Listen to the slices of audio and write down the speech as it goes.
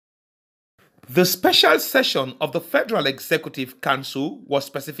The special session of the Federal Executive Council was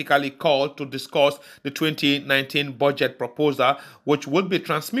specifically called to discuss the 2019 budget proposal, which would be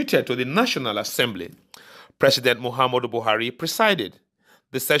transmitted to the National Assembly. President Muhammadu Buhari presided.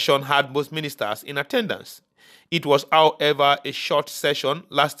 The session had most ministers in attendance. It was, however, a short session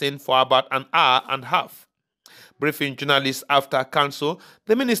lasting for about an hour and a half. Briefing journalists after council,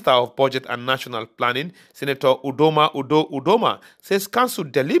 the Minister of Budget and National Planning, Senator Udoma, says council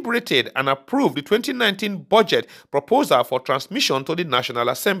deliberated and approved the 2019 budget proposal for transmission to the National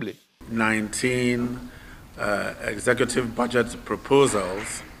Assembly. 19 executive budget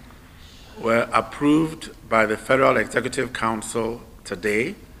proposals were approved by the Federal Executive Council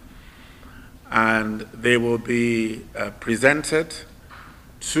today, and they will be presented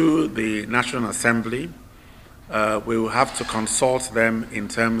to the National Assembly. We will have to consult them in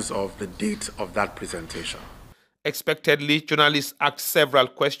terms of the date of that presentation. Expectedly, journalists asked several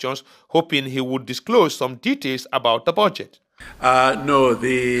questions, hoping he would disclose some details about the budget. No,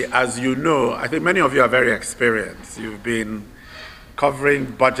 as you know, I think many of you are very experienced. You've been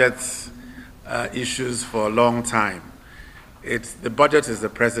covering budget issues for a long time. The budget is the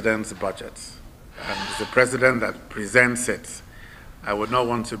president's budget, and it's the president that presents it. I would not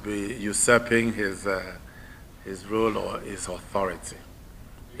want to be usurping his role or his authority.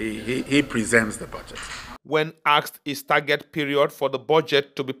 He presents the budget. When asked his target period for the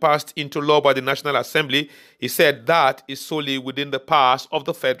budget to be passed into law by the National Assembly, he said that is solely within the powers of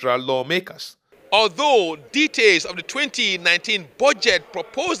the federal lawmakers. Although details of the 2019 budget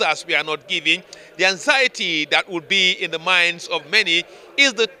proposals were not given, the anxiety that would be in the minds of many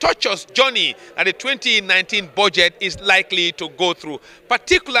is the tortuous journey that the 2019 budget is likely to go through,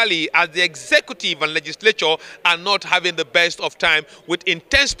 particularly as the executive and legislature are not having the best of time with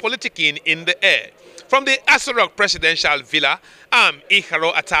intense politicking in the air. From the Asarok Presidential Villa, I'm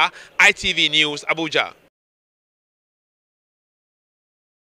Ikharo Atta, ITV News, Abuja.